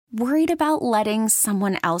Worried about letting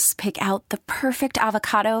someone else pick out the perfect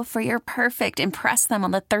avocado for your perfect impress them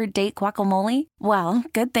on the third date guacamole? Well,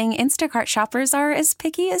 good thing Instacart shoppers are as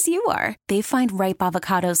picky as you are. They find ripe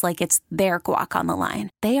avocados like it's their guac on the line.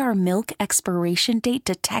 They are milk expiration date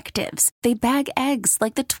detectives. They bag eggs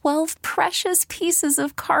like the 12 precious pieces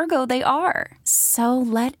of cargo they are. So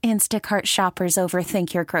let Instacart shoppers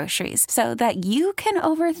overthink your groceries so that you can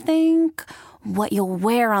overthink what you'll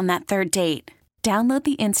wear on that third date. Download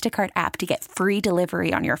the Instacart app to get free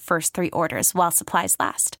delivery on your first 3 orders while supplies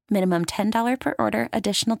last. Minimum $10 per order.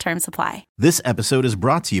 Additional terms apply. This episode is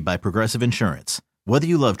brought to you by Progressive Insurance. Whether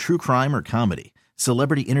you love true crime or comedy,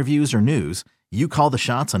 celebrity interviews or news, you call the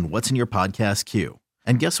shots on what's in your podcast queue.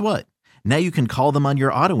 And guess what? Now you can call them on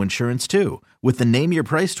your auto insurance too with the Name Your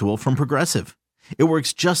Price tool from Progressive. It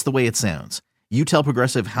works just the way it sounds. You tell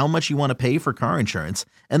Progressive how much you want to pay for car insurance,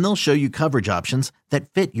 and they'll show you coverage options that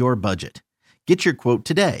fit your budget. Get your quote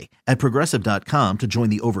today at Progressive.com to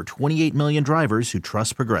join the over 28 million drivers who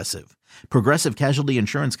trust Progressive. Progressive Casualty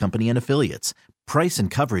Insurance Company and Affiliates. Price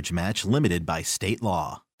and coverage match limited by state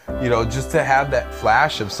law. You know, just to have that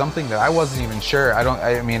flash of something that I wasn't even sure.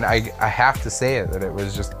 I have to say it, that it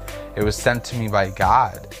was sent to me by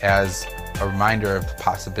God as a reminder of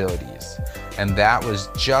possibilities. And that was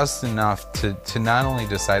just enough to not only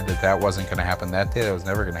decide that wasn't going to happen that day, that was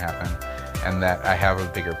never going to happen, and that I have a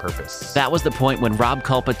bigger purpose. That was the point when Rob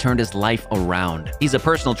Kulpa turned his life around. He's a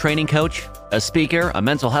personal training coach, a speaker, a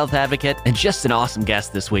mental health advocate, and just an awesome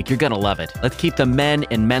guest this week. You're going to love it. Let's keep the men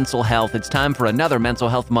in mental health. It's time for another Mental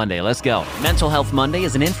Health Monday. Let's go. Mental Health Monday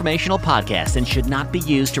is an informational podcast and should not be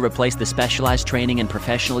used to replace the specialized training and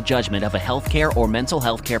professional judgment of a healthcare or mental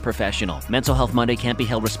health care professional. Mental Health Monday can't be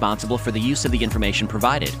held responsible for the use of the information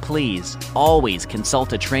provided. Please always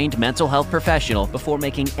consult a trained mental health professional before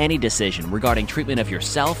making any decision regarding treatment of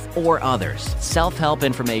yourself or others. Self-help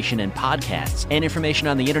information and podcasts and information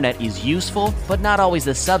on the internet is useful, but not always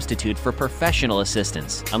a substitute for professional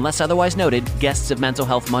assistance. Unless otherwise noted, guests of Mental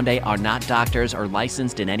Health Monday are not doctors or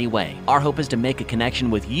licensed in any way. Our hope is to make a connection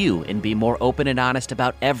with you and be more open and honest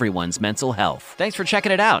about everyone's mental health. Thanks for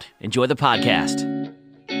checking it out. Enjoy the podcast.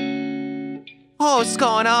 Oh, what's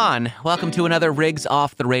going on? Welcome to another Riggs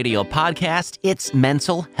Off the Radio podcast. It's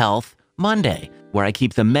Mental Health Monday, where I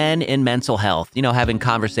keep the men in mental health, having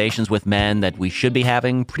conversations with men that we should be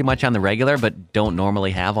having pretty much on the regular, but don't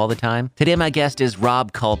normally have all the time. Today, my guest is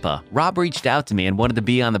Rob Kulpa. Rob reached out to me and wanted to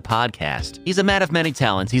be on the podcast. He's a man of many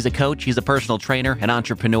talents. He's a coach, he's a personal trainer, an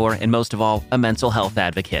entrepreneur, and most of all, a mental health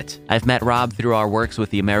advocate. I've met Rob through our works with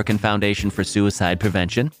the American Foundation for Suicide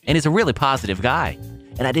Prevention, and he's a really positive guy.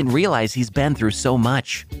 And I didn't realize he's been through so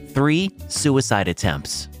much. 3 suicide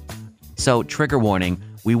attempts. So, trigger warning,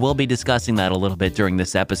 we will be discussing that a little bit during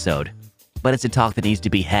this episode. But it's a talk that needs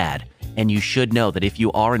to be had. And you should know that if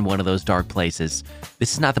you are in one of those dark places,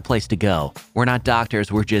 this is not the place to go. We're not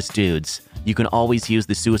doctors, we're just dudes. You can always use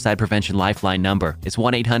the Suicide Prevention Lifeline number. It's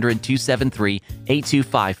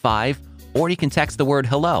 1-800-273-8255. Or you can text the word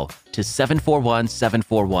HELLO to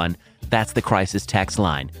 741-741. That's the crisis text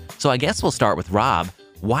line. So I guess we'll start with Rob.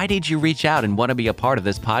 Why did you reach out and want to be a part of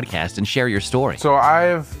this podcast and share your story? So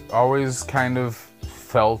I've always kind of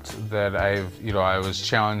felt that I was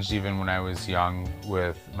challenged even when I was young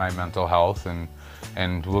with my mental health, and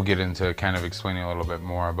we'll get into kind of explaining a little bit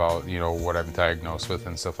more about, what I'm diagnosed with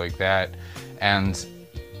and stuff like that. And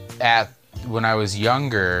when I was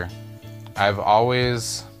younger, I've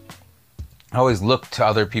always looked to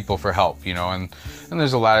other people for help, and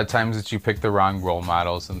there's a lot of times that you pick the wrong role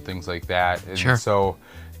models and things like that. And sure. So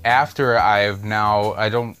after I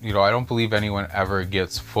don't believe anyone ever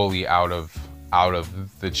gets fully out of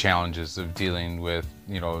the challenges of dealing with,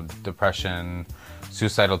 depression,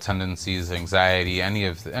 suicidal tendencies, anxiety, any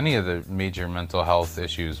of the major mental health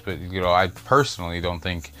issues. But, I personally don't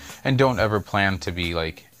think and don't ever plan to be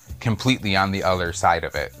like completely on the other side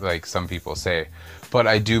of it, like some people say. But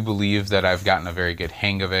I do believe that I've gotten a very good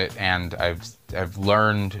hang of it, and I've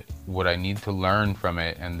learned what I need to learn from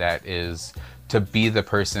it, and that is to be the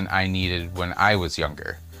person I needed when I was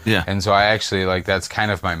younger. Yeah. And so I actually, that's kind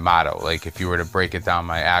of my motto. Like, if you were to break it down,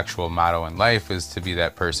 my actual motto in life is to be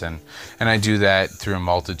that person. And I do that through a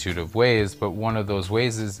multitude of ways, but one of those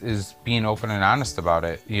ways is being open and honest about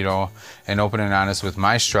it, and open and honest with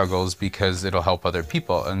my struggles, because it'll help other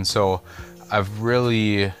people. And so I've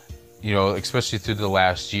really, especially through the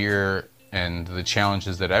last year and the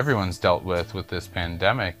challenges that everyone's dealt with this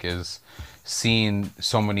pandemic, is seeing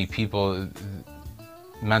so many people,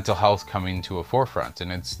 mental health coming to a forefront,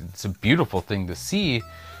 and it's a beautiful thing to see,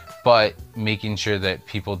 but making sure that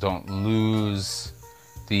people don't lose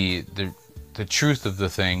the the truth of the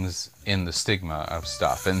things in the stigma of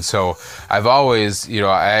stuff. And so I've always,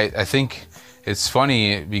 I think it's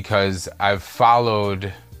funny because I've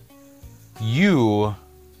followed you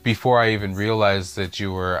before I even realized that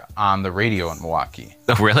you were on the radio in Milwaukee.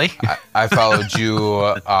 Oh, really? I followed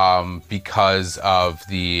you because of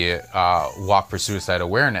the Walk for Suicide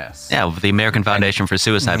Awareness. Yeah, the American Foundation for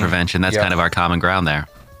Suicide Prevention. That's kind of our common ground there.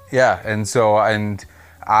 Yeah, and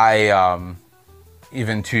I,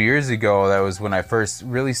 even 2 years ago, that was when I first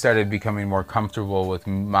really started becoming more comfortable with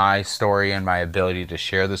my story and my ability to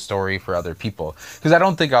share the story for other people. Because I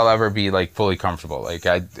don't think I'll ever be like fully comfortable. Like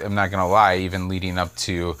I'm not gonna lie, even leading up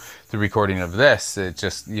to the recording of this, it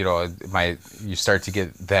just, you start to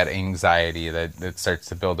get that anxiety that starts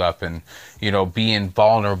to build up, and, being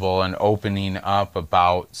vulnerable and opening up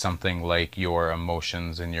about something like your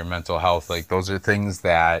emotions and your mental health. Like those are things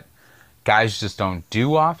that guys just don't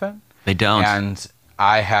do often. They don't. And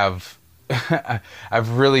I have, I've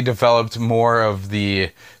really developed more of the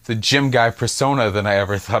gym guy persona than I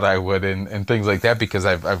ever thought I would, and things like that, because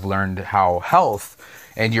I've learned how health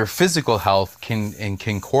and your physical health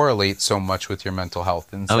can correlate so much with your mental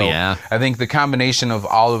health. And so I think the combination of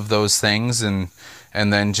all of those things, and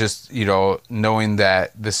then just, knowing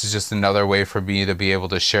that this is just another way for me to be able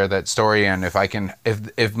to share that story. And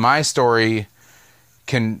if my story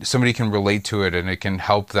somebody can relate to it and it can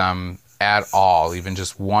help them at all, even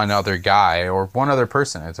just one other guy or one other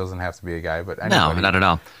person, it doesn't have to be a guy, but anybody, no, not at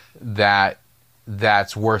all,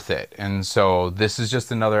 that's worth it. And so this is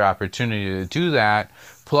just another opportunity to do that.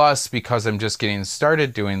 Plus, because I'm just getting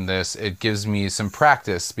started doing this, it gives me some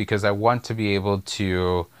practice, because I want to be able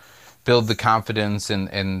to build the confidence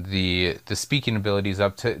and the speaking abilities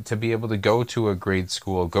up to be able to go to a grade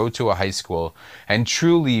school, go to a high school, and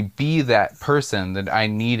truly be that person that I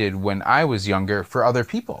needed when I was younger for other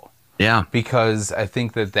people. Yeah. Because I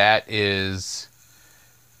think that is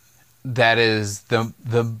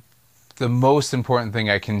the most important thing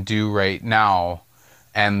I can do right now,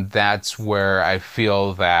 and that's where I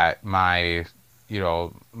feel that my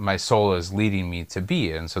soul is leading me to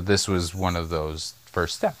be. And so this was one of those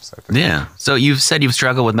first steps, I think. Yeah. So you've said you've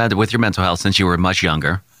struggled with your mental health since you were much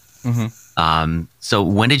younger. Mm-hmm. So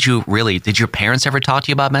when did your parents ever talk to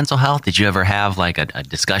you about mental health? Did you ever have like a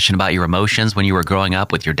discussion about your emotions when you were growing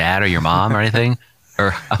up with your dad or your mom or anything?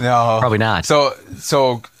 Or no, probably not.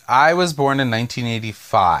 So I was born in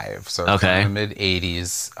 1985. So okay. In the mid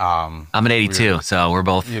 80s. I'm an 82, so we're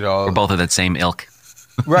both of that same ilk.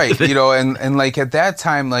 Right, and like at that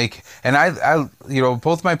time, like, and I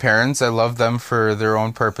both my parents, I love them for their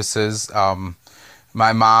own purposes.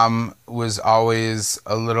 My mom was always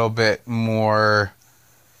a little bit more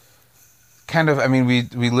kind of,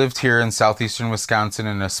 we lived here in southeastern Wisconsin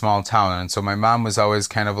in a small town, and so my mom was always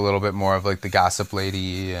kind of a little bit more of like the gossip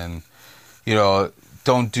lady, and,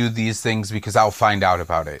 don't do these things because I'll find out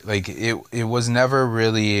about it. Like it was never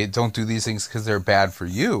really, don't do these things because they're bad for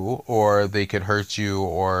you, or they could hurt you,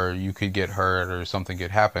 or you could get hurt, or something could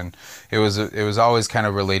happen. It was always kind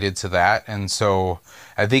of related to that. And so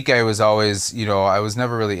I think I was always, I was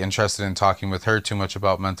never really interested in talking with her too much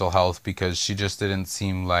about mental health, because she just didn't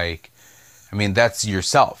seem like, that's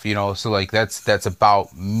yourself, so like that's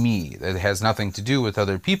about me. That has nothing to do with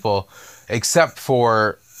other people, except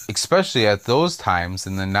for, especially at those times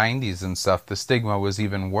in the 90s and stuff, the stigma was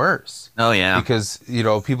even worse. Oh yeah. Because,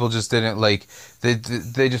 people just didn't like, they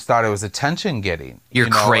just thought it was attention getting. You're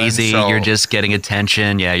crazy. So, you're just getting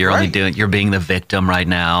attention. Yeah. You're you're being the victim right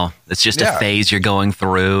now. It's just a phase you're going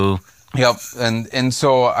through. Yep. And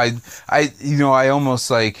so I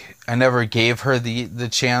almost like, I never gave her the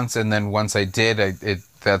chance. And then once I did,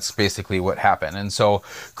 that's basically what happened. And so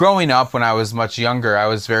growing up, when I was much younger, I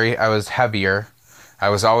was heavier. I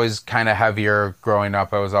was always kind of heavier growing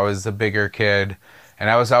up. I was always the bigger kid, and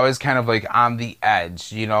I was always kind of like on the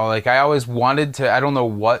edge, like I always wanted to, I don't know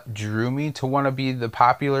what drew me to want to be the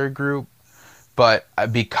popular group, but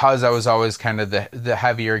because I was always kind of the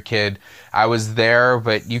heavier kid, I was there,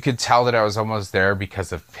 but you could tell that I was almost there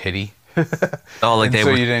because of pity. Oh, like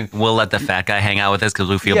we'll let the fat guy hang out with us because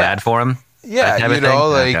we feel bad for him? Yeah,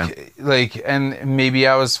 and maybe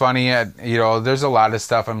I was funny at, there's a lot of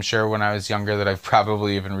stuff I'm sure when I was younger that I've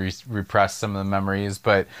probably even repressed some of the memories,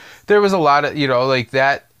 but there was a lot of, like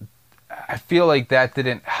that, I feel like that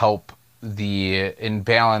didn't help the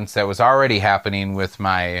imbalance that was already happening with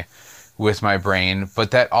my brain, but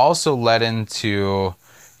that also led into,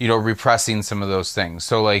 repressing some of those things.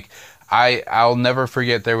 So like, I'll never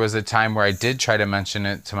forget, there was a time where I did try to mention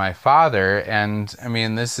it to my father, and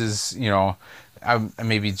this is, I'm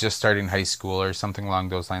maybe just starting high school or something along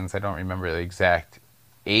those lines. I don't remember the exact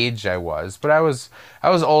age I was, but I was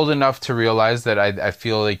old enough to realize that I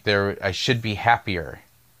feel like I should be happier.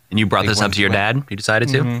 And you brought this up to your dad? You decided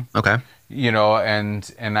to? Mm-hmm. Okay. You know,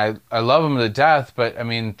 and I love him to death, but I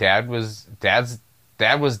mean, dad was dad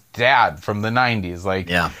from the 90s. Like,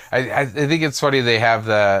 yeah. I think it's funny they have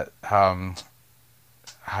the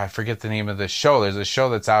I forget the name of the show. There's a show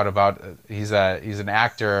that's out about he's an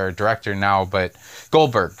actor or director now, but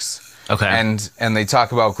Goldbergs. Okay. And they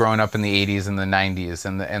talk about growing up in the 80s and the 90s,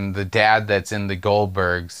 and the dad that's in the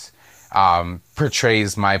Goldbergs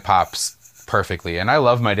portrays my pops perfectly. And I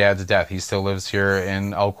love my dad to death. He still lives here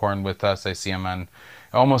in Elkhorn with us. I see him on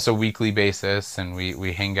almost a weekly basis, and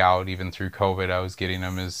we hang out. Even through COVID, I was getting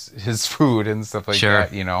him his food and stuff like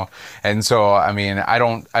that, you know. And so, I mean, I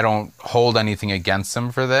don't hold anything against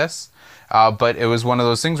him for this. But it was one of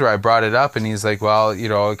those things where I brought it up, and he's like, well, you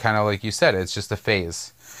know, kind of like you said, it's just a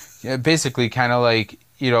phase. Basically, kind of like,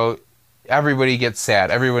 you know, everybody gets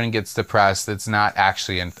sad, everyone gets depressed. It's not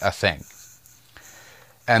actually a thing.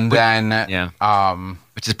 And then,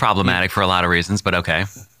 which is problematic for a lot of reasons, but okay.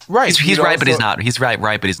 Right. He's right, but he's not. He's right,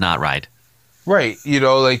 but he's not right. Right. You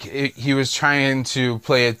know, like he was trying to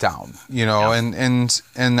play it down, you know, and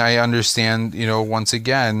I understand, you know, once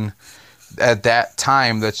again, at that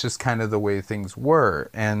time, that's just kind of the way things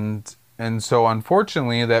were. And so,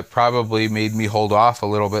 unfortunately, that probably made me hold off a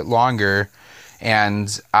little bit longer.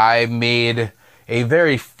 And I made a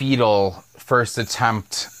very fetal first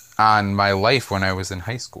attempt on my life when I was in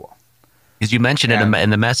high school. Because you mentioned it in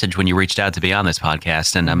the message when you reached out to be on this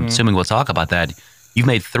podcast, and I'm assuming we'll talk about that. You've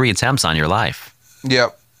made 3 attempts on your life.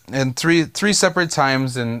 Yep. And three separate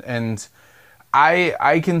times. And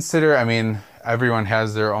I consider, I mean, everyone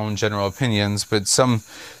has their own general opinions, but some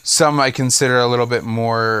I consider a little bit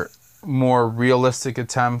more realistic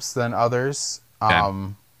attempts than others.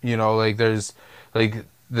 Okay. You know, like there's like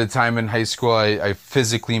the time in high school I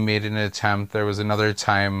physically made an attempt. There was another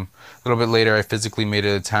time a little bit later I physically made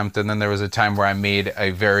an attempt, and then there was a time where I made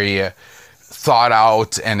a very thought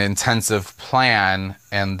out and intensive plan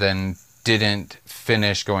and then didn't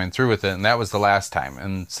finish going through with it, and that was the last time.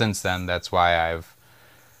 And since then, that's why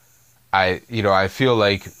I feel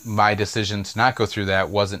like my decision to not go through that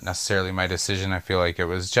wasn't necessarily my decision. I feel like it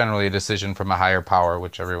was generally a decision from a higher power,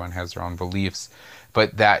 which everyone has their own beliefs.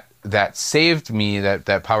 But that saved me,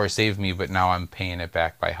 that power saved me, but now I'm paying it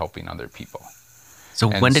back by helping other people. So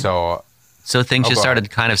so things just started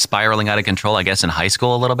kind of spiraling out of control, I guess, in high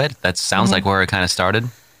school a little bit? That sounds like where it kind of started?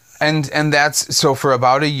 And that's, so for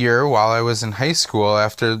about a year while I was in high school,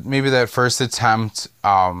 after maybe that first attempt,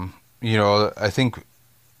 you know, I think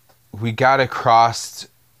I got across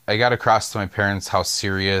to my parents how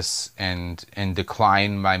serious and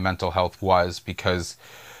decline my mental health was, because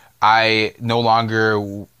I no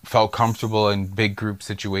longer felt comfortable in big group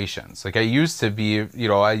situations. Like I used to be, you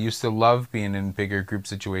know, I used to love being in bigger group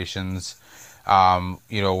situations,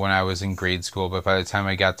 you know, when I was in grade school. But by the time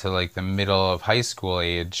I got to like the middle of high school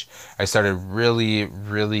age, I started really,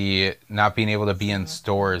 really not being able to be in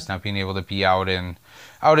stores, not being able to be out in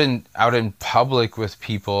public with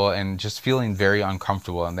people, and just feeling very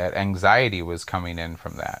uncomfortable, and that anxiety was coming in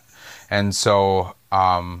from that. And so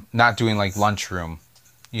not doing like lunchroom,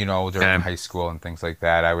 you know, during high school and things like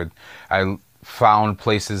that. I found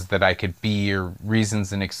places that I could be, or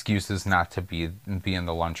reasons and excuses not to be in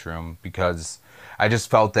the lunchroom, because I just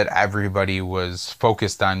felt that everybody was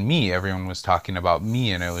focused on me. Everyone was talking about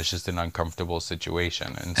me, and it was just an uncomfortable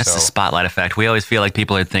situation. And that's the spotlight effect. We always feel like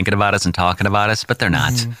people are thinking about us and talking about us, but they're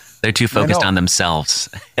not. They're too focused on themselves.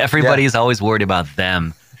 Everybody's always worried about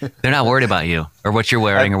them. They're not worried about you, or what you're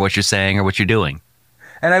wearing, or what you're saying, or what you're doing.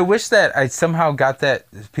 And I wish that I somehow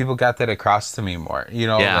people got that across to me more, you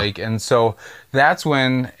know, like, and so that's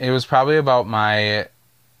when it was probably about my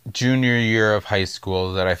junior year of high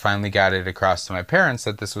school that I finally got it across to my parents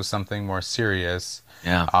that this was something more serious.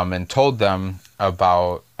 Yeah. And told them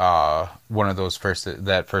about one of those first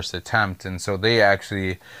attempt. And so they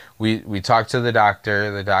actually, we talked to the doctor.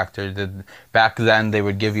 The doctor did, back then they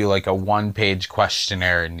would give you like a 1-page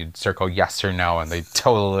questionnaire, and you'd circle yes or no, and they'd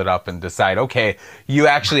total it up and decide, okay, you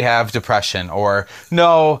actually have depression, or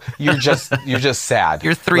no, you're just sad.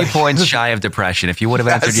 You're 3 points shy of depression. If you would have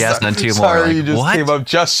answered yes and then 2 more. Sorry, like, you just what? came up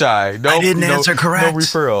just shy. No, I didn't answer correct. No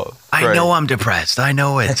referral. I know I'm depressed. I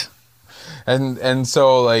know it. And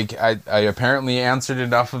so, like, I apparently answered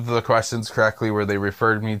enough of the questions correctly where they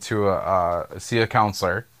referred me to see a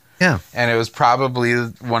counselor. Yeah. And it was probably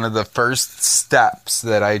one of the first steps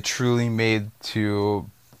that I truly made to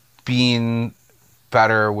being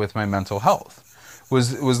better with my mental health,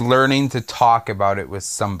 was learning to talk about it with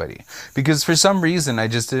somebody, because for some reason I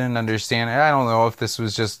just didn't understand. I don't know if this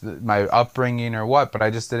was just my upbringing or what, but I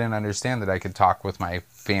just didn't understand that I could talk with my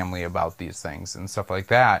family about these things and stuff like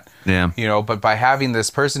that. Yeah. But by having this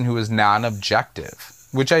person who is non-objective,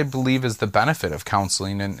 which I believe is the benefit of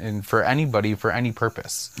counseling and for anybody, for any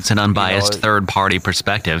purpose. It's an unbiased third-party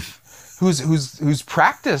perspective. Who's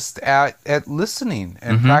practiced at listening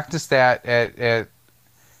and practiced at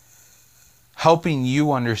helping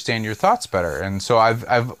you understand your thoughts better. And so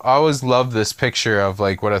I've always loved this picture of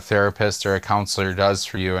like what a therapist or a counselor does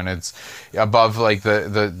for you, and it's above like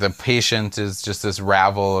the patient is just this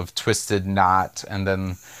ravel of twisted knot, and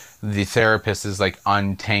then the therapist is like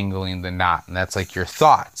untangling the knot, and that's like your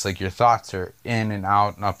thoughts. Like your thoughts are in and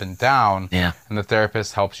out and up and down, yeah. And the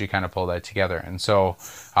therapist helps you kind of pull that together. And so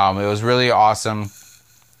it was really awesome.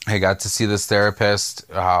 I got to see this therapist.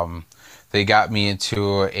 They got me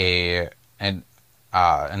into an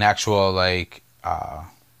actual like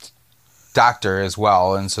doctor as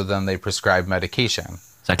well, and so then they prescribed medication.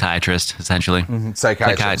 Psychiatrist, essentially.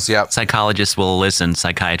 Psychiatrist, yep. Psychologists will listen.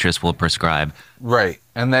 Psychiatrists will prescribe. Right,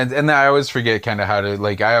 and then I always forget kind of how to,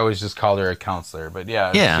 like, I always just called her a counselor, but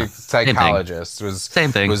yeah, psychologist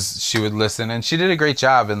same thing. She would listen, and she did a great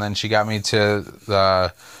job, and then she got me to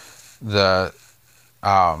the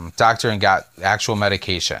doctor and got actual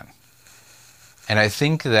medication, and I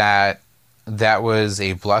think that was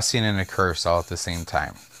a blessing and a curse all at the same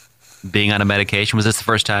time. Being on a medication, was this the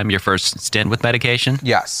first time, your first stint with medication?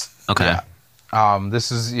 Yes. Okay. Yeah.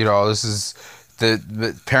 This is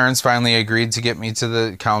the parents finally agreed to get me to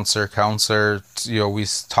the counselor. We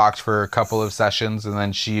talked for a couple of sessions, and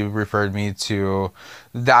then she referred me to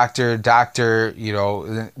the doctor,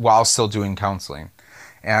 while still doing counseling.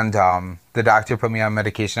 And the doctor put me on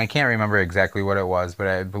medication. I can't remember exactly what it was, but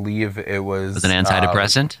I believe it was an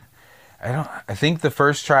antidepressant? I think the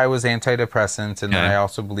first try was antidepressant, and then I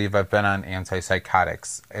also believe I've been on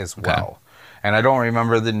antipsychotics as well. And I don't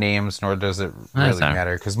remember the names, nor does it really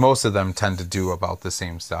matter, because most of them tend to do about the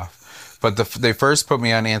same stuff. But they first put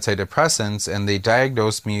me on antidepressants, and they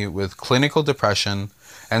diagnosed me with clinical depression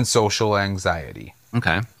and social anxiety.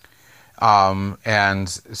 Okay. And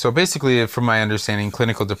so basically, from my understanding,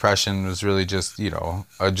 clinical depression was really just,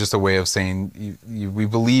 just a way of saying we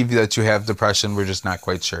believe that you have depression. We're just not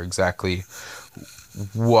quite sure exactly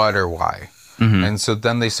what or why. Mm-hmm. And so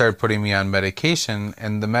then they started putting me on medication,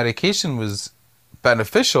 and the medication was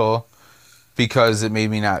beneficial because it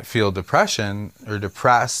made me not feel depression or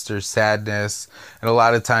depressed or sadness. And a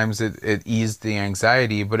lot of times it eased the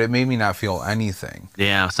anxiety, but it made me not feel anything.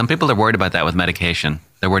 Yeah. Some people are worried about that with medication.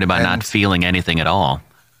 They're worried about not feeling anything at all.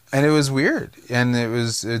 And it was weird. And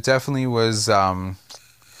it definitely was,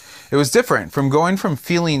 it was different from going from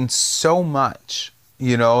feeling so much,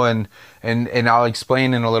 and I'll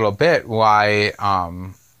explain in a little bit why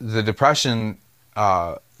the depression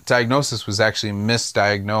diagnosis was actually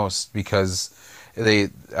misdiagnosed, because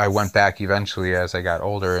I went back eventually as I got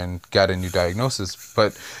older and got a new diagnosis,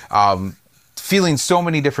 but feeling so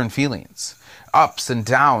many different feelings, ups and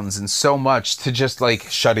downs, and so much, to just like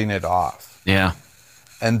shutting it off. Yeah.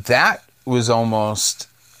 And that was almost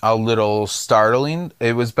a little startling.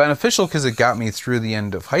 It was beneficial because it got me through the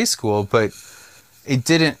end of high school, but it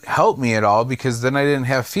didn't help me at all, because then I didn't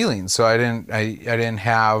have feelings. So I didn't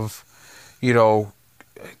have,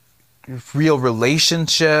 real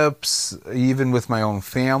relationships, even with my own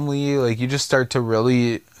family. Like, you just start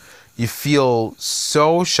to you feel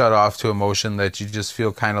so shut off to emotion that you just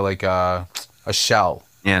feel kind of like a shell.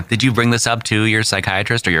 Yeah. Did you bring this up to your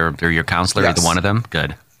psychiatrist or your counselor? Yes. Either one of them?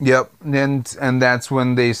 Good. Yep. And that's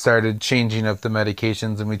when they started changing up the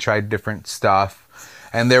medications, and we tried different stuff.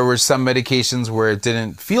 And there were some medications where it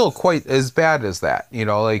didn't feel quite as bad as that.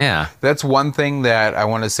 That's one thing that I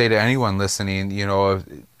want to say to anyone listening.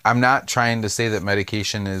 I'm not trying to say that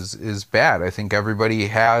medication is bad. I think everybody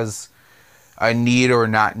has a need or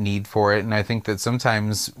not need for it. And I think that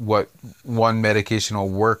sometimes what one medication will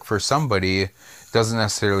work for somebody doesn't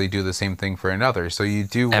necessarily do the same thing for another. So you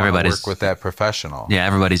do want to work with that professional. Yeah,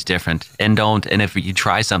 everybody's different. And if you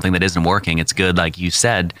try something that isn't working, it's good, like you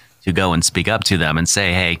said, to go and speak up to them and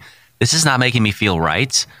say, hey, this is not making me feel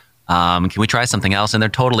right. Can we try something else? And they're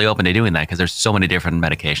totally open to doing that, because there's so many different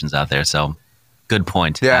medications out there. So good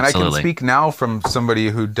point. Yeah, absolutely. And I can speak now from somebody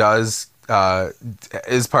who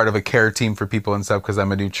is part of a care team for people and stuff, because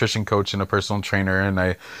I'm a nutrition coach and a personal trainer, and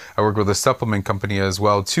I work with a supplement company as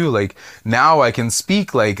well too. Like, now I can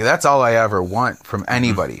speak, like, that's all I ever want from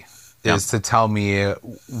anybody. is to tell me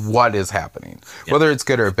what is happening, whether it's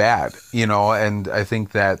good or bad, and I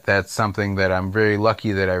think that that's something that I'm very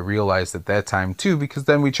lucky that I realized at that time too, because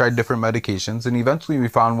then we tried different medications and eventually we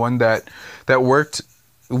found one that worked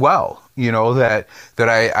well, that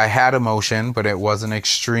I had emotion, but it wasn't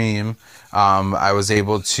extreme. I was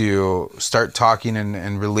able to start talking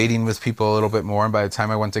and relating with people a little bit more. And by the time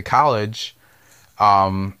I went to college,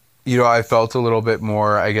 I felt a little bit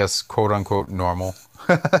more, I guess, quote unquote, normal.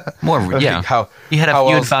 More, yeah. You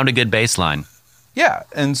had found a good baseline. Yeah,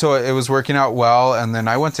 and so it was working out well. And then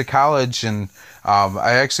I went to college, and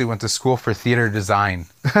I actually went to school for theater design.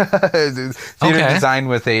 Design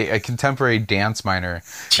with a contemporary dance minor.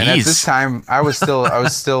 Jeez. And at this time, I was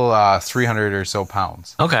still 300 or so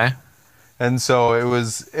pounds. Okay. And so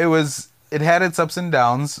it had its ups and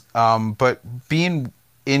downs. But being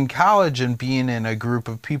in college and being in a group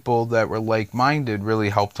of people that were like-minded really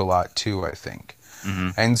helped a lot too, I think. Mm-hmm.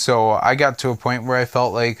 And so I got to a point where I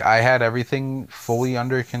felt like I had everything fully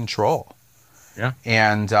under control. Yeah.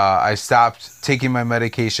 And I stopped taking my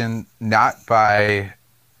medication, not by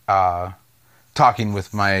talking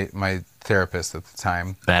with my therapist at the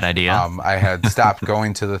time. Bad idea. I had stopped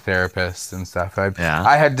going to the therapist and stuff.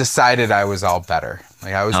 I had decided I was all better.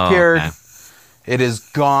 Like, I was cured. Okay. It is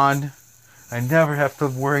gone. I never have to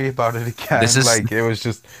worry about it again.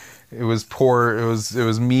 It was poor. It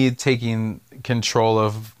was me taking control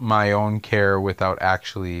of my own care without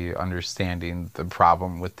actually understanding the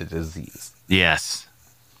problem with the disease. Yes.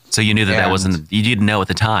 So you knew that wasn't, you didn't know at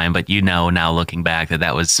the time, but you know now looking back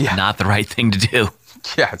that was not the right thing to do.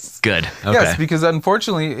 Yes. Good. Okay. Yes, because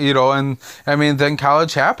unfortunately, and I mean, then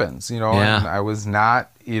college happens, and I was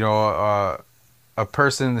not, a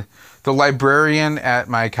person, the librarian at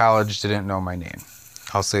my college didn't know my name.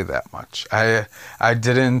 I'll say that much. I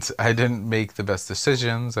didn't make the best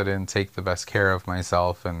decisions. I didn't take the best care of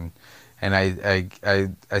myself, and I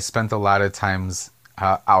spent a lot of times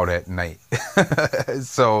out at night.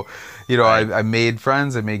 So, I made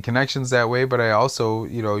friends, I made connections that way, but I also,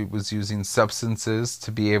 was using substances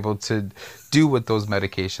to be able to do what those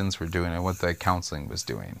medications were doing and what the counseling was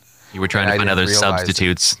doing. You were trying to find other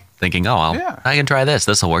substitutes, thinking, I can try this.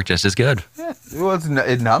 This will work just as good. Yeah. Well,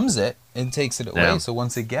 it numbs it and takes it away. Yeah. So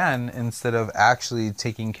once again, instead of actually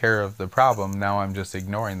taking care of the problem, now I'm just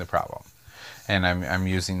ignoring the problem. And I'm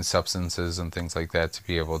using substances and things like that to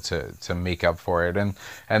be able to make up for it. And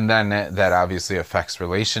then that obviously affects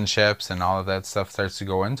relationships, and all of that stuff starts to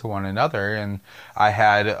go into one another. And I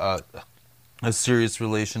had a serious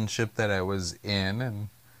relationship that I was in, and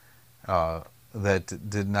that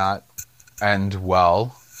did not end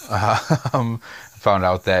well. Found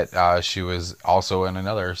out that she was also in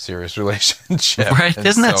another serious relationship. Right?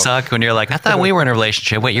 Doesn't that suck when you're like, I thought we were in a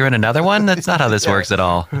relationship. Wait, you're in another one? That's not how this works at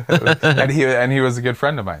all. and he was a good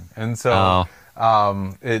friend of mine. And so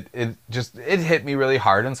it hit me really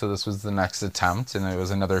hard. And so this was the next attempt, and it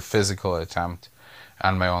was another physical attempt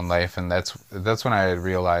on my own life. And that's when I had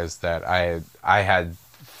realized that I had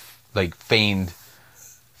like feigned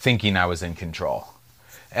thinking I was in control.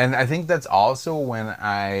 And I think that's also when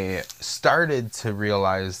I started to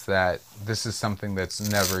realize that this is something that's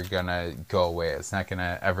never going to go away. It's not going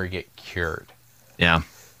to ever get cured. Yeah.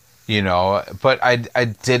 But I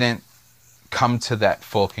didn't come to that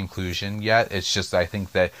full conclusion yet. It's just, I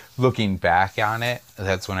think that looking back on it,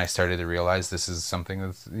 that's when I started to realize this is something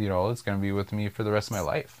that's, it's going to be with me for the rest of my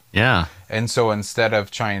life. Yeah. And so instead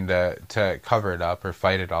of trying to cover it up or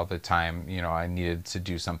fight it all the time, I needed to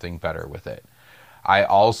do something better with it. I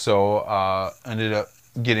also ended up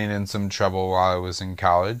getting in some trouble while I was in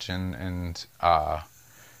college and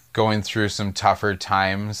going through some tougher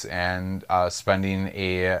times and spending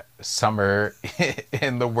a summer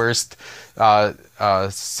in the worst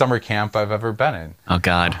summer camp I've ever been in. Oh,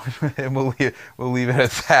 God. And we'll leave it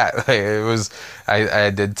at that. Like, it was,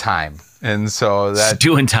 I did time. And so that...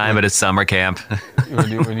 Doing time at a summer camp.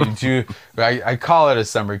 when you do... I call it a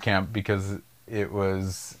summer camp because it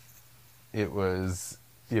was,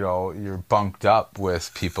 you're bunked up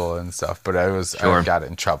with people and stuff, but I got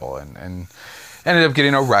in trouble and ended up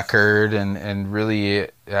getting a record and really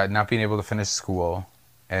not being able to finish school.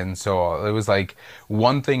 And so it was like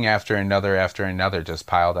one thing after another just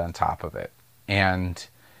piled on top of it. And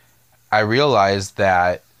I realized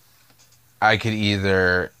that I could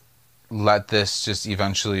either let this just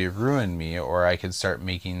eventually ruin me, or I could start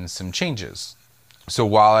making some changes. So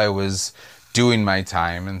while I was doing my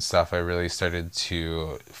time and stuff, I really started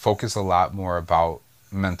to focus a lot more about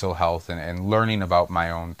mental health and learning about my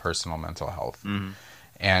own personal mental health. Mm-hmm.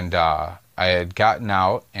 And I had gotten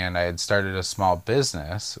out and I had started a small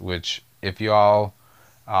business, which if you all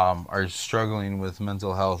are struggling with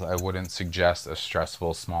mental health, I wouldn't suggest a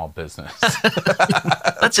stressful small business.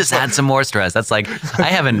 Let's just add some more stress. That's like, I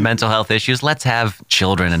have mental health issues. Let's have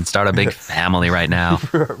children and start a big family right now.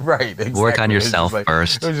 Right, exactly. Work on yourself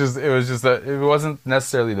first. It wasn't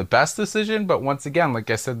necessarily the best decision, but once again, like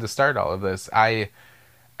I said to start all of this, I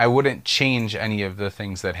wouldn't change any of the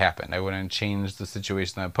things that happened. I wouldn't change the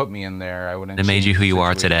situation that put me in there. I wouldn't. It made you who you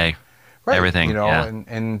are today. Right, everything, you know, yeah.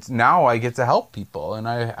 and now I get to help people, and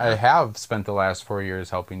I have spent the last 4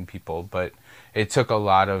 years helping people, but it took a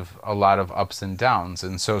lot of ups and downs.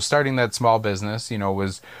 And so starting that small business, you know,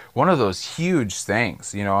 was one of those huge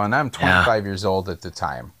things, you know, and I'm 25 years old at the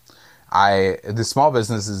time. The small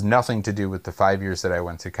business is nothing to do with the 5 years that I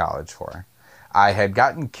went to college for. I had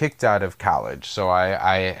gotten kicked out of college, so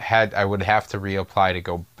I would have to reapply to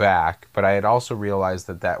go back, but I had also realized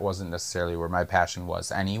that wasn't necessarily where my passion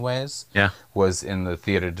was anyways. Yeah. Was in the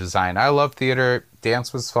theater design. I love theater.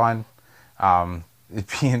 Dance was fun. I'm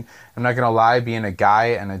not gonna lie, being a guy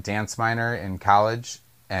and a dance minor in college,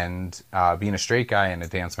 and being a straight guy and a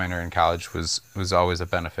dance minor in college was always a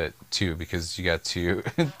benefit too, because you got to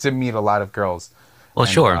to meet a lot of girls. Well,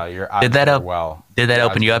 and, sure. Did that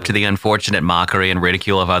open you up to the unfortunate mockery and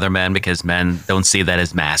ridicule of other men, because men don't see that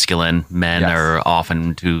as masculine? Men are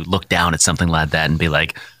often to look down at something like that and be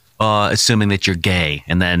like, assuming that you're gay,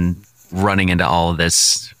 and then running into all of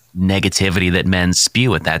this negativity that men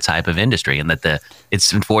spew at that type of industry, and that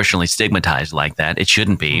it's unfortunately stigmatized like that. It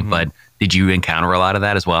shouldn't be, but did you encounter a lot of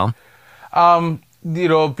that as well? You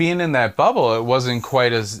know, being in that bubble, it wasn't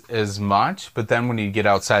quite as much. But then when you get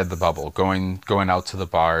outside the bubble, going out to the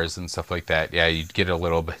bars and stuff like that, yeah, you'd get a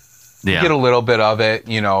little bit. You get a little bit of it,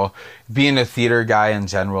 you know. Being a theater guy in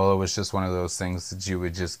general, it was just one of those things that you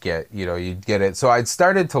would just get, you know, you'd get it. So I'd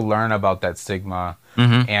started to learn about that stigma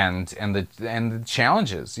and the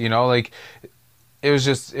challenges, you know, like it was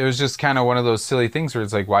just kind of one of those silly things where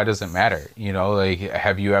it's like, why does it matter? You know, like,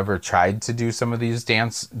 have you ever tried to do some of these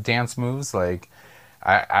dance moves? Like,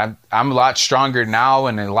 I'm a lot stronger now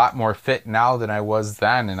and a lot more fit now than I was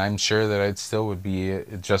then, and I'm sure that it still would be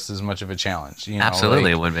just as much of a challenge. You know? Absolutely,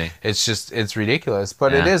 like, it would be. It's ridiculous,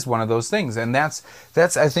 but it is one of those things, and that's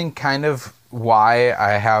I think kind of why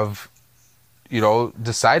I have, you know,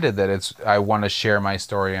 decided that I want to share my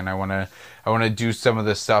story, and I want to do some of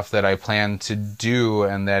the stuff that I plan to do,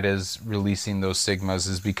 and that is releasing those stigmas,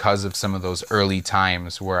 is because of some of those early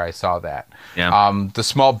times where I saw that. Yeah. The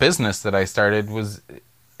small business that I started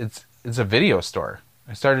it's a video store.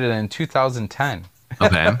 I started in 2010.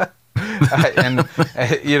 Okay. And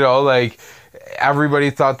you know, like, everybody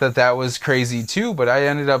thought that was crazy too, but I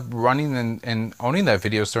ended up running and owning that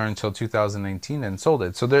video store until 2019 and sold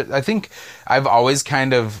it. So I think I've always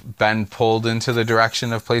kind of been pulled into the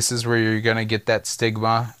direction of places where you're going to get that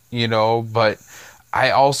stigma, you know, but I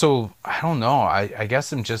don't know. I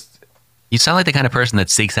guess I'm just... You sound like the kind of person that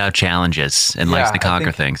seeks out challenges and likes to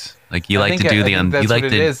conquer things. Like, you like to do the undoable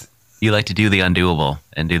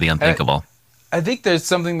and do the unthinkable. I think there's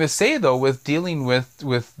something to say, though, with dealing with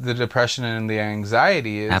the depression and the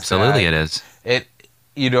anxiety. Absolutely, it is.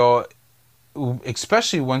 You know,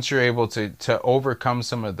 especially once you're able to overcome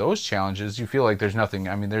some of those challenges, you feel like there's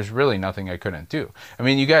really nothing I couldn't do. I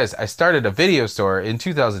mean, you guys, I started a video store in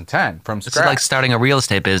 2010 from scratch. It's like starting a real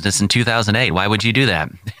estate business in 2008. Why would you do that?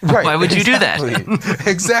 Right, Why would you do that?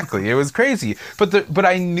 Exactly. It was crazy. But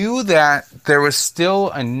I knew that there was still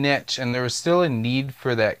a niche, and there was still a need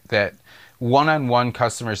for that one-on-one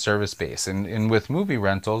customer service base. And with movie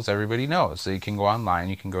rentals, everybody knows. So you can go online,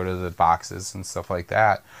 you can go to the boxes and stuff like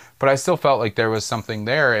that. But I still felt like there was something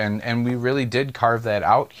there, and we really did carve that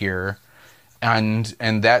out here. And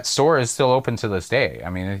that store is still open to this day. I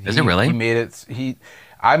mean, is it really? He made it.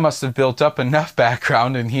 I must have built up enough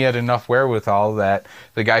background, and he had enough wherewithal that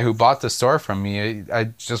the guy who bought the store from me, I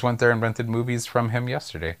just went there and rented movies from him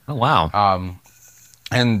yesterday. Oh, wow.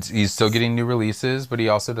 And he's still getting new releases, but he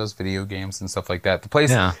also does video games and stuff like that. The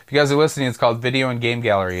place, Yeah. if you guys are listening, it's called Video and Game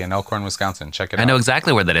Gallery in Elkhorn, Wisconsin. Check it out. I know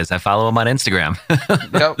exactly where that is. I follow him on Instagram.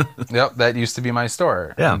 Yep. That used to be my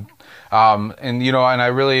store. Yeah. And you know, and I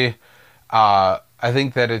really, I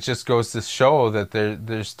think that it just goes to show that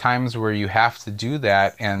there's times where you have to do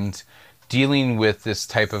that, and dealing with this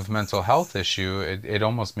type of mental health issue, it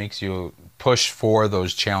almost makes you push for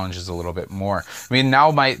those challenges a little bit more. I mean,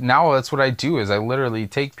 now that's what I do, is I literally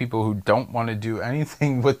take people who don't want to do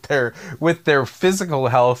anything with their physical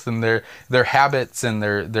health and their habits and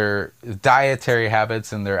their dietary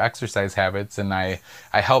habits and their exercise habits, and I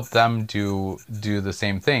help them do the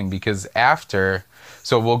same thing, because after,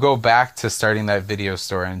 So we'll go back to starting that video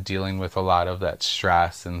store and dealing with a lot of that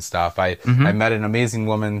stress and stuff. I met an amazing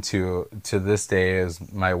woman to this day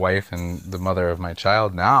as my wife and the mother of my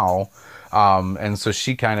child now. And so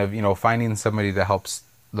she kind of, you know, finding somebody that helps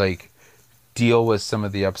like deal with some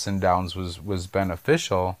of the ups and downs was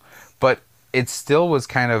beneficial, but it still was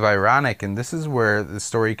kind of ironic. And this is where the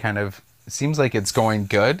story kind of seems like it's going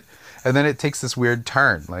good. And then it takes this weird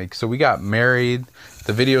turn. Like, so we got married,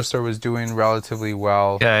 the video store was doing relatively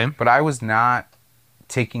well, but I was not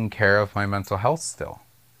taking care of my mental health still.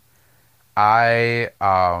 I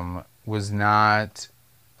was not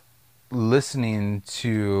listening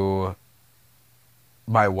to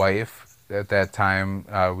my wife at that time.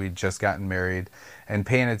 We'd just gotten married, and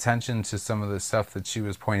paying attention to some of the stuff that she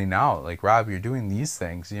was pointing out. Like, Rob, you're doing these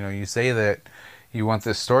things. You know, you say that you want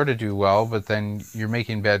this store to do well, but then you're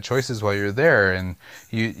making bad choices while you're there. And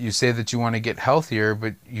you say that you want to get healthier,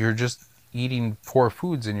 but you're just eating poor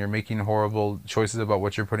foods and you're making horrible choices about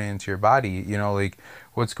what you're putting into your body. You know, like,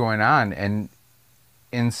 what's going on? And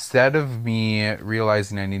instead of me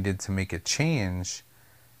realizing I needed to make a change,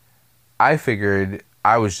 I figured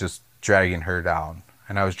I was just dragging her down.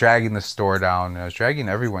 And I was dragging the store down, and I was dragging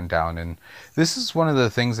everyone down. And this is one of the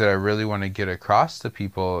things that I really want to get across to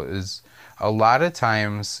people is a lot of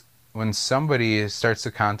times when somebody starts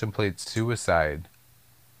to contemplate suicide,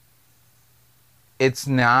 it's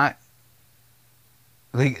not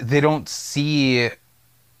like they don't see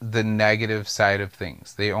the negative side of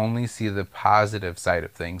things. They only see the positive side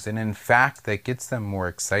of things. And in fact, that gets them more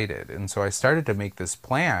excited. And so I started to make this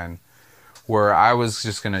plan where I was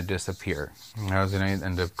just going to disappear. I was going to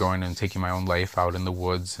end up going and taking my own life out in the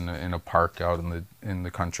woods, in a park out in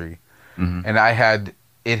the country. And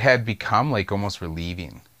it had become like almost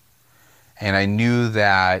relieving. And I knew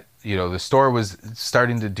that, you know, the store was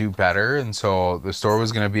starting to do better. And so the store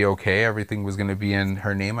was going to be okay. Everything was going to be in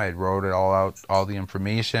her name. I had wrote it all out, all the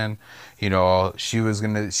information. You know, she was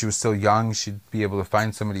still young. She'd be able to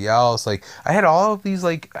find somebody else. Like, I had all of these,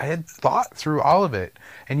 like, I had thought through all of it.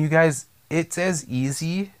 And you guys, it's as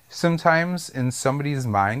easy sometimes in somebody's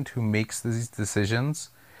mind who makes these decisions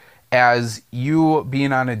as you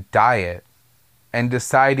being on a diet and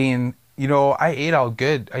deciding, you know, I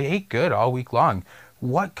ate good all week long.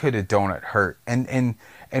 What could a donut hurt? And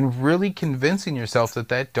really convincing yourself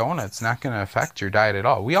that donut's not going to affect your diet at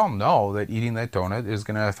all. We all know that eating that donut is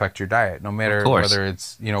going to affect your diet, no matter whether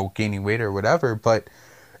it's, you know, gaining weight or whatever. But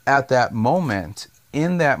at that moment,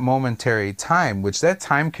 in that momentary time, which that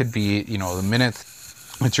time could be, you know, the minute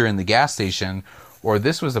that you're in the gas station, or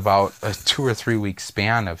this was about a 2 or 3 week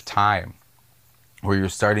span of time where you're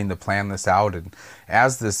starting to plan this out. And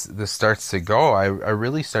as this starts to go, I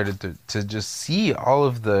really started to just see all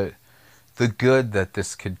of the good that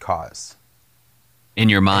this could cause. In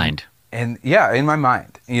your mind. And yeah, in my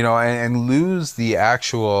mind, you know, and lose the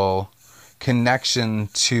actual connection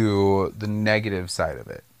to the negative side of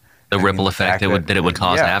it. The ripple effect that it would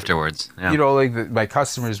cause afterwards. Yeah. You know, like my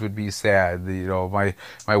customers would be sad. You know,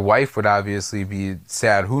 my wife would obviously be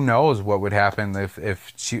sad. Who knows what would happen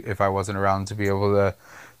if I wasn't around to be able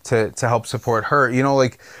to help support her. You know,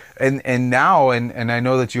 like and now I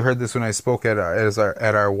know that you heard this when I spoke at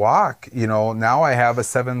our walk. You know, now I have a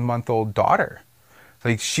 7-month-old daughter.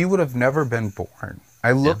 Like, she would have never been born.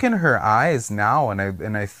 I look in her eyes now,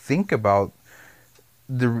 and I think about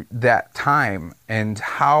that time and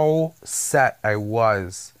how set I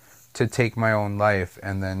was to take my own life,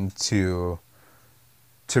 and then to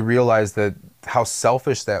realize that how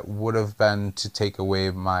selfish that would have been to take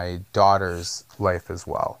away my daughter's life as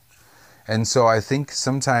well. And so I think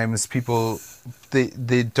sometimes people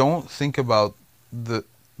they don't think about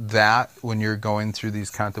that when you're going through these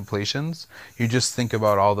contemplations. You just think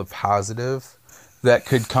about all the positive that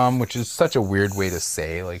could come, which is such a weird way to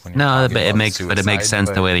say, like, when you're it makes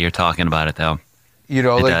sense the way that you're talking about it, though. You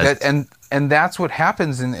know, like that, and that's what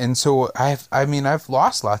happens. And so I've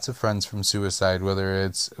lost lots of friends from suicide, whether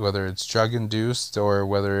it's drug induced or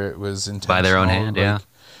whether it was intentional by their own hand, like,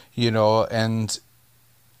 you know. And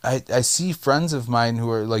I see friends of mine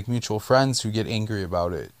who are like mutual friends who get angry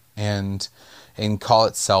about it and call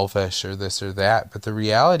it selfish or this or that. But the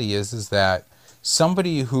reality is that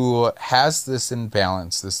somebody who has this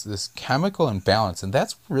imbalance, this chemical imbalance, and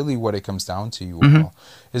that's really what it comes down to, you all,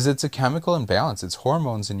 is it's a chemical imbalance. It's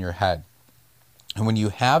hormones in your head. And when you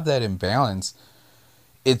have that imbalance,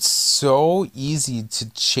 it's so easy to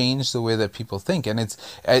change the way that people think. And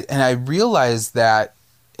I realized that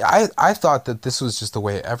I thought that this was just the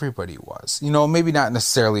way everybody was. You know, maybe not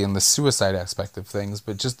necessarily in the suicide aspect of things,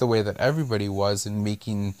 but just the way that everybody was in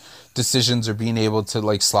making decisions or being able to,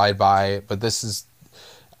 like, slide by. But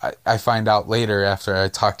I find out later after I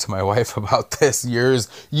talked to my wife about this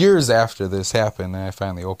years after this happened, and I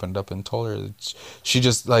finally opened up and told her that she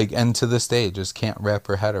just like, and to this day just can't wrap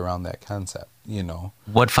her head around that concept, you know.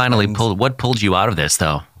 What pulled you out of this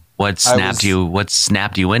though? What snapped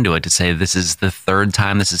you into it to say, this is the third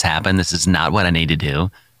time this has happened, this is not what I need to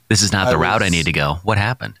do, this is not the route I need to go? What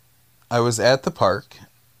happened? I was at the park.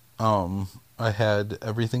 I had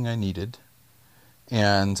everything I needed,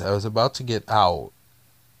 and I was about to get out,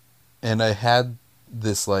 and I had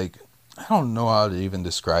this, like, I don't know how to even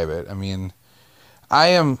describe it. I mean, I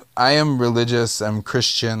am religious, I'm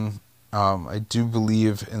Christian. I do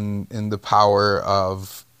believe in the power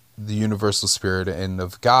of the universal spirit and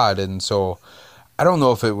of God, and so I don't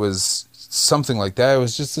know if it was something like that. It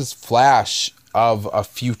was just this flash of a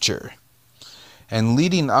future. And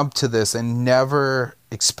leading up to this, and never,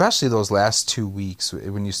 especially those last 2 weeks,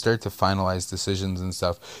 when you start to finalize decisions and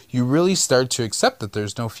stuff, you really start to accept that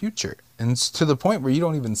there's no future. And it's to the point where you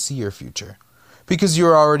don't even see your future, because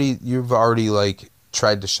you've already like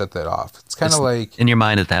tried to shut that off. It's kind of like, in your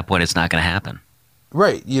mind at that point, it's not going to happen.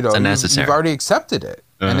 Right. You know, it's unnecessary. You've already accepted it.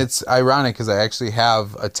 And it's ironic because I actually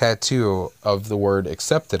have a tattoo of the word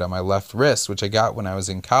accepted on my left wrist, which I got when I was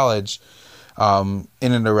in college, in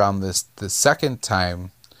and around the second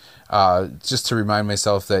time, just to remind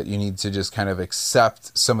myself that you need to just kind of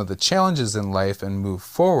accept some of the challenges in life and move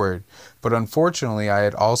forward. But unfortunately, I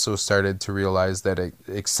had also started to realize that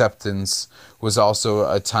acceptance was also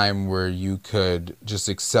a time where you could just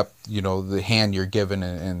accept, you know, the hand you're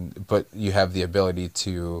given, but you have the ability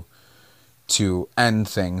to end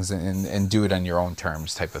things and do it on your own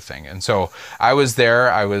terms, type of thing. And so I was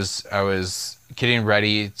there, I was getting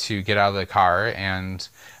ready to get out of the car, and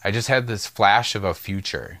I just had this flash of a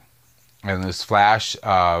future, and this flash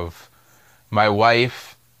of my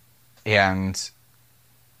wife and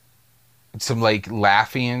some like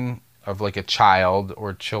laughing of like a child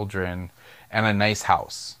or children and a nice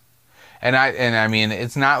house. And I mean,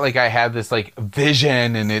 it's not like I had this like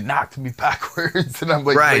vision and it knocked me backwards and I'm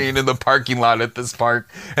like laying in the parking lot at this park.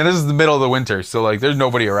 And this is the middle of the winter, so like there's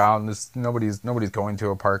nobody around. Nobody's going to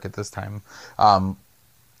a park at this time.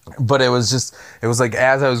 But it was like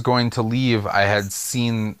as I was going to leave, I had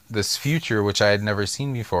seen this future which I had never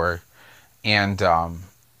seen before, and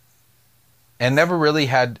never really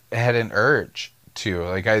had an urge to,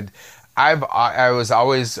 like, I was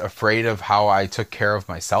always afraid of how I took care of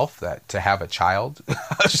myself, that to have a child.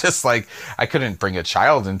 I was just like, I couldn't bring a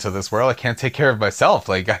child into this world. I can't take care of myself.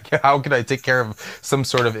 Like, how could I take care of some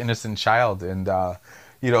sort of innocent child? And,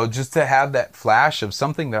 you know, just to have that flash of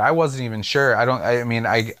something that I wasn't even sure.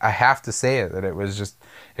 I have to say it, that it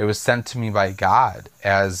was sent to me by God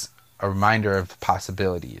as a reminder of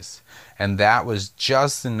possibilities. And that was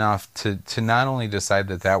just enough to not only decide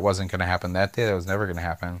that wasn't going to happen that day, that was never going to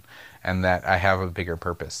happen, and that I have a bigger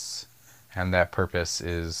purpose, and that purpose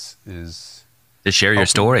is to share your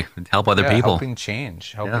story and help other people. Helping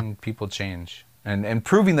people change, and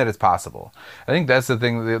proving that it's possible. I think that's the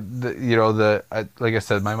thing. Like I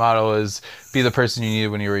said, my motto is be the person you needed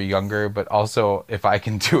when you were younger, but also if I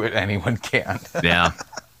can do it, anyone can. Yeah.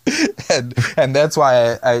 and that's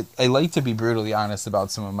why I like to be brutally honest about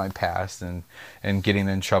some of my past and getting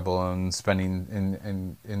in trouble and spending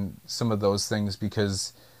in some of those things,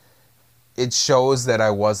 because it shows that I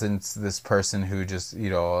wasn't this person who just, you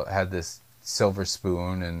know, had this silver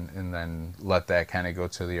spoon and then let that kind of go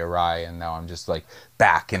to the awry, and now I'm just like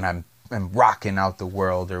back and I'm rocking out the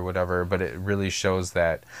world or whatever. But it really shows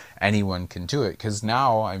that anyone can do it, because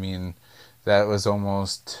now, I mean, that was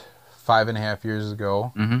almost 5.5 years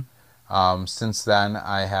ago. Mm-hmm. Since then,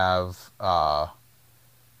 I have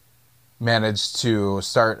managed to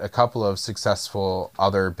start a couple of successful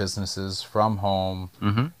other businesses from home,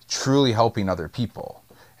 mm-hmm. truly helping other people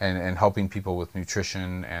and helping people with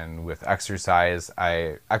nutrition and with exercise.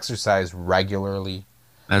 I exercise regularly.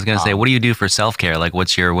 I was going to say, what do you do for self-care? Like, what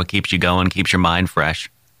keeps you going, keeps your mind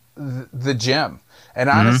fresh? The gym. And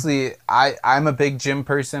honestly, I'm a big gym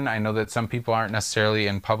person. I know that some people aren't necessarily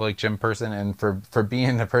in public gym person. And for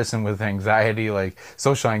being a person with anxiety, like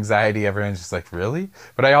social anxiety, everyone's just like, really?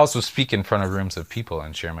 But I also speak in front of rooms of people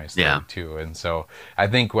and share my story too. And so I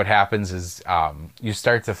think what happens is you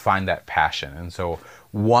start to find that passion. And so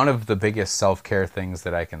one of the biggest self-care things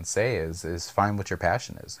that I can say is find what your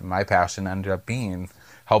passion is. And my passion ended up being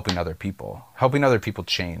helping other people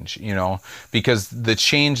change, you know, because the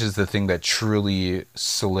change is the thing that truly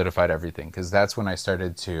solidified everything. Because that's when I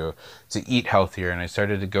started to eat healthier, and I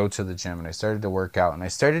started to go to the gym, and I started to work out, and I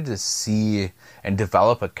started to see and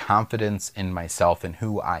develop a confidence in myself and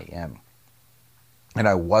who I am. And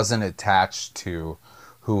I wasn't attached to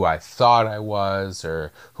who I thought I was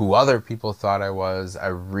or who other people thought I was. I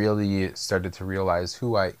really started to realize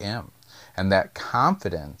who I am. And that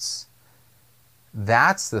confidence,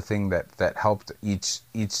 that's the thing that helped each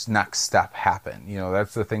next step happen. You know,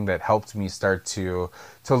 that's the thing that helped me start to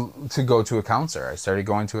go to a counselor. I started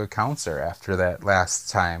going to a counselor after that last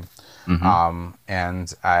time.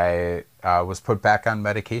 And I was put back on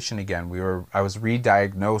medication again. I was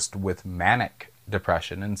re-diagnosed with manic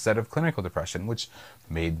depression instead of clinical depression, which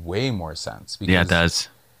made way more sense. Because, yeah, it does.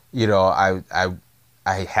 You know,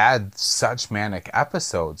 I had such manic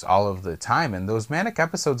episodes all of the time, and those manic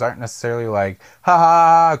episodes aren't necessarily like ha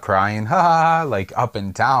ha crying, ha ha, like up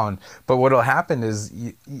and down. But what'll happen is,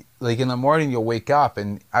 like in the morning, you'll wake up,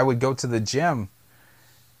 and I would go to the gym.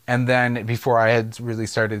 And then before I had really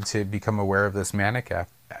started to become aware of this manic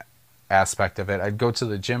aspect of it, I'd go to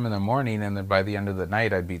the gym in the morning, and then by the end of the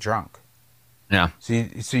night, I'd be drunk. Yeah. So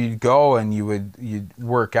you'd go and you'd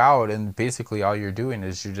work out, and basically all you're doing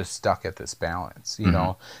is you're just stuck at this balance, you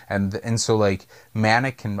know? And so like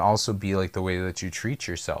manic can also be like the way that you treat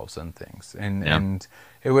yourselves and things. And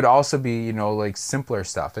it would also be, you know, like simpler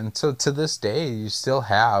stuff. And so to this day, you still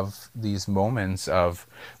have these moments of,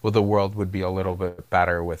 well, the world would be a little bit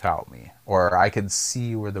better without me, or I could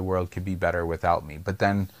see where the world could be better without me. But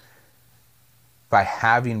then by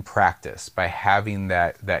having practice, by having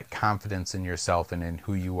that confidence in yourself and in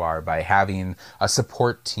who you are, by having a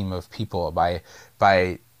support team of people,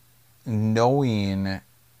 by knowing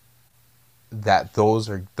that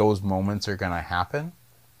those moments are going to happen,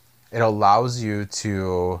 it allows you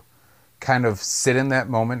to kind of sit in that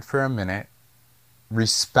moment for a minute,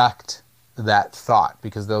 respect that thought,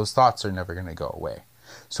 because those thoughts are never going to go away.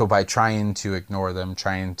 So by trying to ignore them,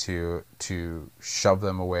 trying to shove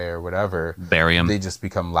them away or whatever, bury them, they just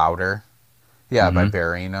become louder. Yeah, by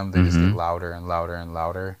burying them, they just get louder and louder and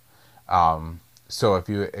louder. So if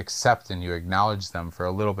you accept and you acknowledge them for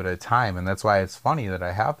a little bit of time, and that's why it's funny that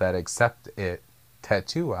I have that accept it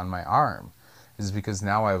tattoo on my arm, is because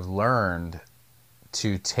now I've learned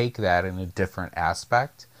to take that in a different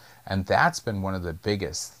aspect. And that's been one of the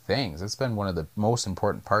biggest things. It's been one of the most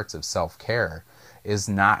important parts of self-care, is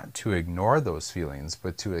not to ignore those feelings,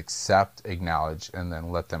 but to accept, acknowledge, and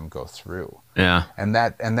then let them go through. Yeah. And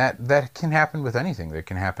that can happen with anything. That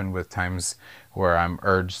can happen with times where I'm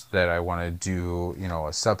urged that I want to do, you know,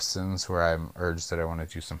 a substance, where I'm urged that I want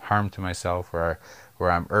to do some harm to myself, where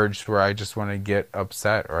I'm urged where I just want to get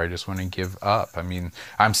upset, or I just want to give up. I mean,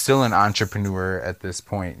 I'm still an entrepreneur at this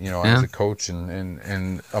point, you know, as a coach and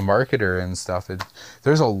a marketer and stuff.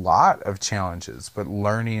 There's a lot of challenges, but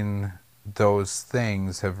learning those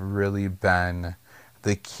things have really been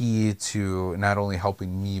the key to not only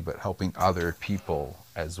helping me, but helping other people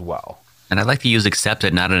as well. And I'd like to use accept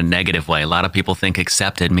it not in a negative way. A lot of people think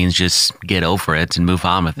accept it means just get over it and move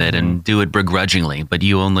on with it and do it begrudgingly. But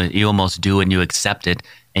you almost do, and you accept it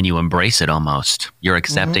and you embrace it almost. You're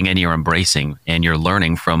accepting and you're embracing, and you're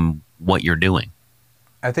learning from what you're doing.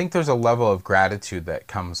 I think there's a level of gratitude that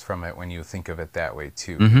comes from it when you think of it that way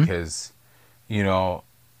too. Because, you know,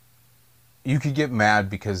 you could get mad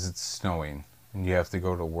because it's snowing and you have to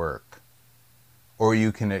go to work. Or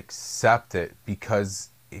you can accept it because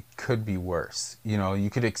it could be worse. You know, you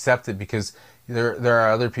could accept it because there are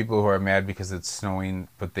other people who are mad because it's snowing,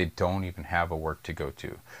 but they don't even have a work to go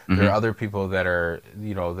to. There are other people that are,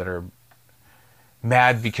 you know, that are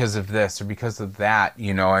mad because of this or because of that,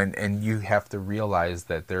 you know, and you have to realize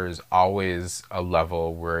that there is always a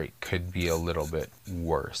level where it could be a little bit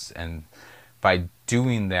worse. And by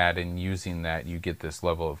doing that and using that, you get this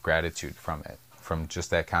level of gratitude from it, from just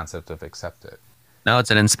that concept of accept it. No,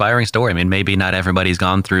 it's an inspiring story. I mean, maybe not everybody's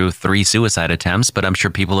gone through 3 suicide attempts, but I'm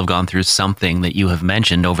sure people have gone through something that you have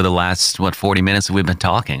mentioned over the last, 40 minutes that we've been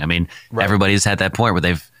talking. I mean, everybody's had that point where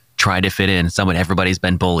they've tried to fit in. Everybody's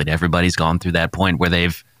been bullied. Everybody's gone through that point where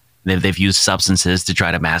they've used substances to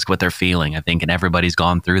try to mask what they're feeling, I think, and everybody's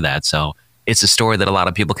gone through that. So it's a story that a lot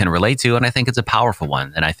of people can relate to, and I think it's a powerful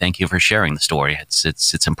one. And I thank you for sharing the story.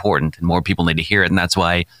 It's important, and more people need to hear it. And that's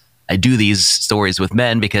why I do these stories with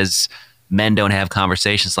men, because men don't have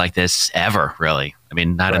conversations like this ever, really. I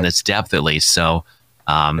mean, not in this depth, at least. So,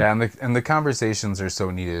 and the conversations are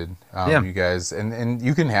so needed, you guys. And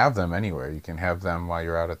you can have them anywhere. You can have them while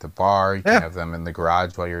you're out at the bar. You can have them in the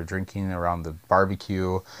garage while you're drinking, around the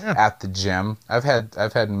barbecue, at the gym. I've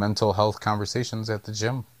had mental health conversations at the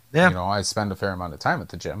gym. Yeah. You know, I spend a fair amount of time at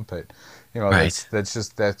the gym, but you know,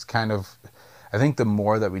 that's kind of, I think the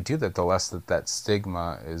more that we do that, the less that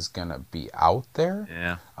stigma is gonna be out there.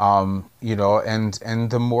 Yeah. You know, and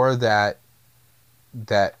the more that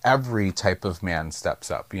every type of man steps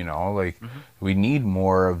up, like we need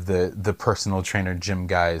more of the personal trainer gym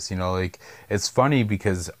guys, like it's funny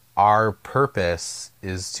because our purpose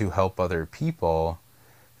is to help other people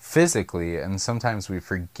physically, and sometimes we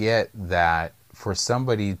forget that for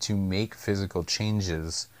somebody to make physical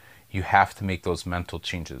changes, you have to make those mental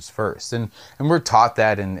changes first. And we're taught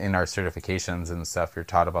that in our certifications and stuff. You're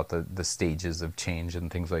taught about the stages of change and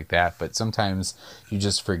things like that. But sometimes you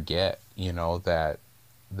just forget, that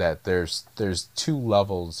there's two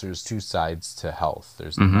levels, there's two sides to health.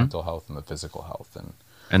 There's the mental health and the physical health.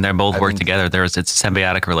 And they both work together. It's a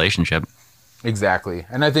symbiotic relationship. Exactly.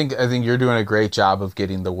 And I think you're doing a great job of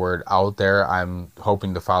getting the word out there. I'm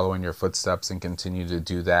hoping to follow in your footsteps and continue to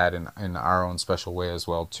do that in our own special way as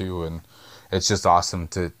well too. And it's just awesome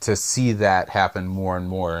to see that happen more and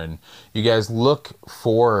more. And you guys look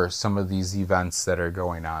for some of these events that are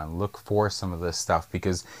going on. Look for some of this stuff,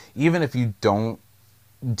 because even if you don't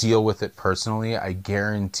deal with it personally, I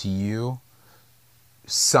guarantee you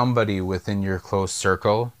somebody within your close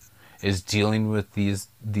circle is dealing with these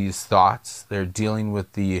thoughts. They're dealing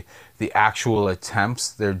with the actual attempts.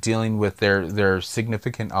 They're dealing with their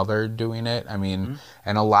significant other doing it. I mean,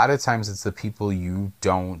 and a lot of times it's the people you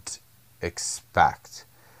don't expect.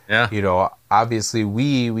 Yeah. Obviously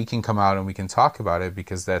we can come out and we can talk about it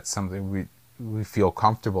because that's something we feel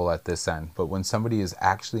comfortable at this end. But when somebody is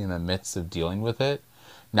actually in the midst of dealing with it,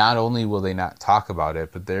 not only will they not talk about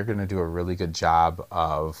it, but they're going to do a really good job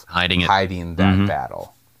of hiding that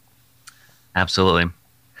battle. Absolutely.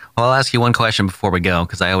 Well, I'll ask you one question before we go,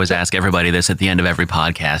 because I always ask everybody this at the end of every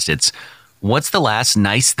podcast. It's, what's the last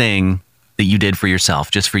nice thing that you did for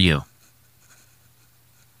yourself, just for you?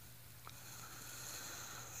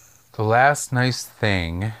 The last nice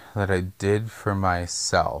thing that I did for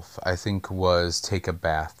myself, I think, was take a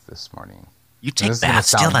bath this morning. You take baths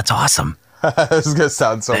still? That's awesome. This is going to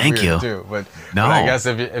sound so Thank weird you. too, but No. I guess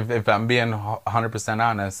if I'm being 100%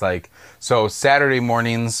 honest, so Saturday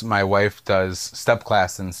mornings my wife does step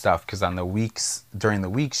class and stuff, because during the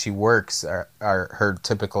week she works her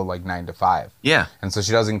typical 9 to 5. Yeah. And so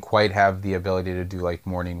she doesn't quite have the ability to do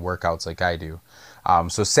morning workouts like I do.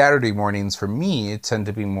 So Saturday mornings for me tend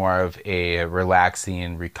to be more of a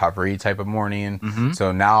relaxing recovery type of morning.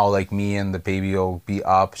 So now me and the baby will be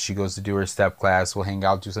up. She goes to do her step class. We'll hang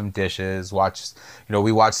out, do some dishes,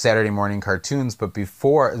 we watch Saturday morning cartoons. But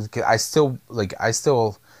before, I still,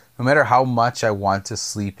 no matter how much I want to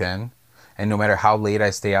sleep in and no matter how late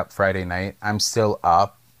I stay up Friday night, I'm still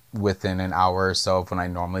up within an hour or so of when I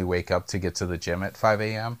normally wake up to get to the gym at 5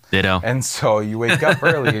 a.m. Ditto. And so you wake up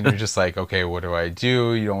early and you're just okay, what do I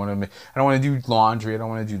do? I don't want to do laundry. I don't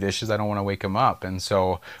want to do dishes. I don't want to wake them up. And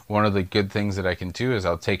so one of the good things that I can do is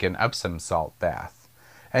I'll take an Epsom salt bath.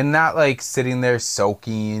 And not sitting there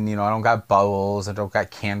soaking, I don't got bubbles, I don't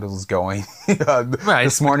got candles going. Right.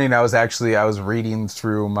 This morning I was reading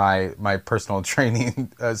through my personal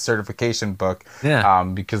training certification book. Yeah.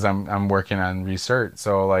 Because I'm working on research.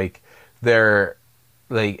 So it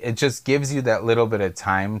just gives you that little bit of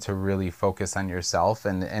time to really focus on yourself,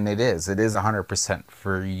 and it is 100%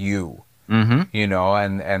 for you.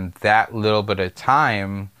 And that little bit of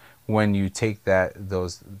time, when you take that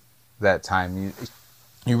time,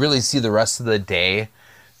 you really see the rest of the day,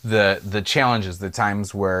 the challenges, the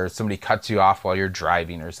times where somebody cuts you off while you're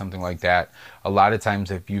driving or something like that. A lot of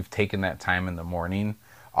times, if you've taken that time in the morning,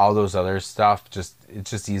 all those other stuff,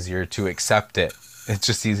 it's just easier to accept it. It's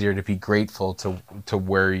just easier to be grateful to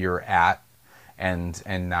where you're at, and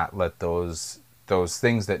not let those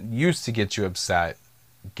things that used to get you upset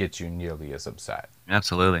get you nearly as upset.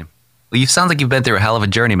 Absolutely. Well, you sound like you've been through a hell of a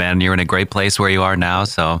journey, man, and you're in a great place where you are now.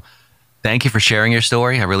 So thank you for sharing your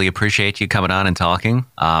story. I really appreciate you coming on and talking.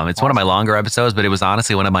 It's one of my longer episodes, but it was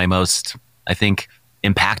honestly one of my most, I think,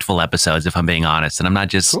 impactful episodes, if I'm being honest. And I'm not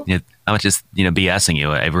just, cool. I'm not just, BSing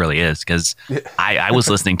you. It really is, because I was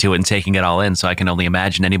listening to it and taking it all in. So I can only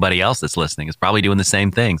imagine anybody else that's listening is probably doing the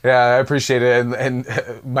same thing. Yeah, I appreciate it. And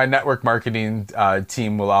my network marketing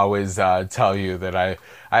team will always tell you that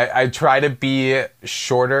I try to be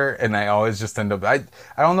shorter, and I always just end up, I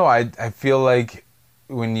don't know. I feel like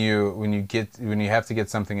when you have to get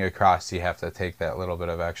something across, you have to take that little bit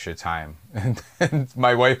of extra time. And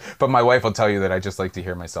my wife will tell you that I just like to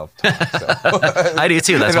hear myself talk. So. I do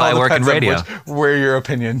too. That's why I work in radio. Where your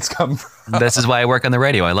opinions come from. This is why I work on the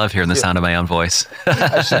radio. I love hearing the sound of my own voice.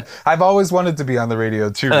 I've always wanted to be on the radio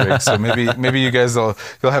too, Rick. So maybe you guys you'll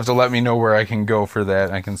have to let me know where I can go for that,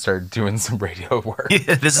 and I can start doing some radio work.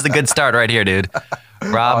 This is a good start right here, dude.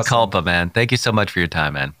 Rob Awesome. Kulpa, man. Thank you so much for your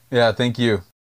time, man. Yeah, thank you.